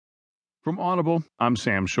From Audible, I'm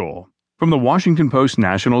Sam Scholl. From the Washington Post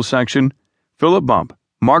National section, Philip Bump,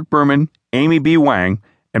 Mark Berman, Amy B. Wang,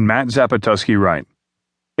 and Matt Zapotosky write.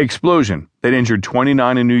 Explosion that injured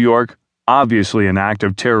 29 in New York, obviously an act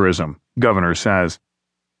of terrorism, governor says.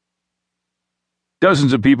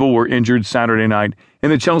 Dozens of people were injured Saturday night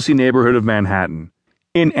in the Chelsea neighborhood of Manhattan,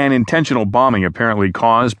 in an intentional bombing apparently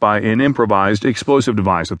caused by an improvised explosive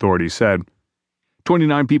device, authorities said.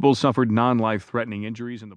 29 people suffered non-life-threatening injuries in the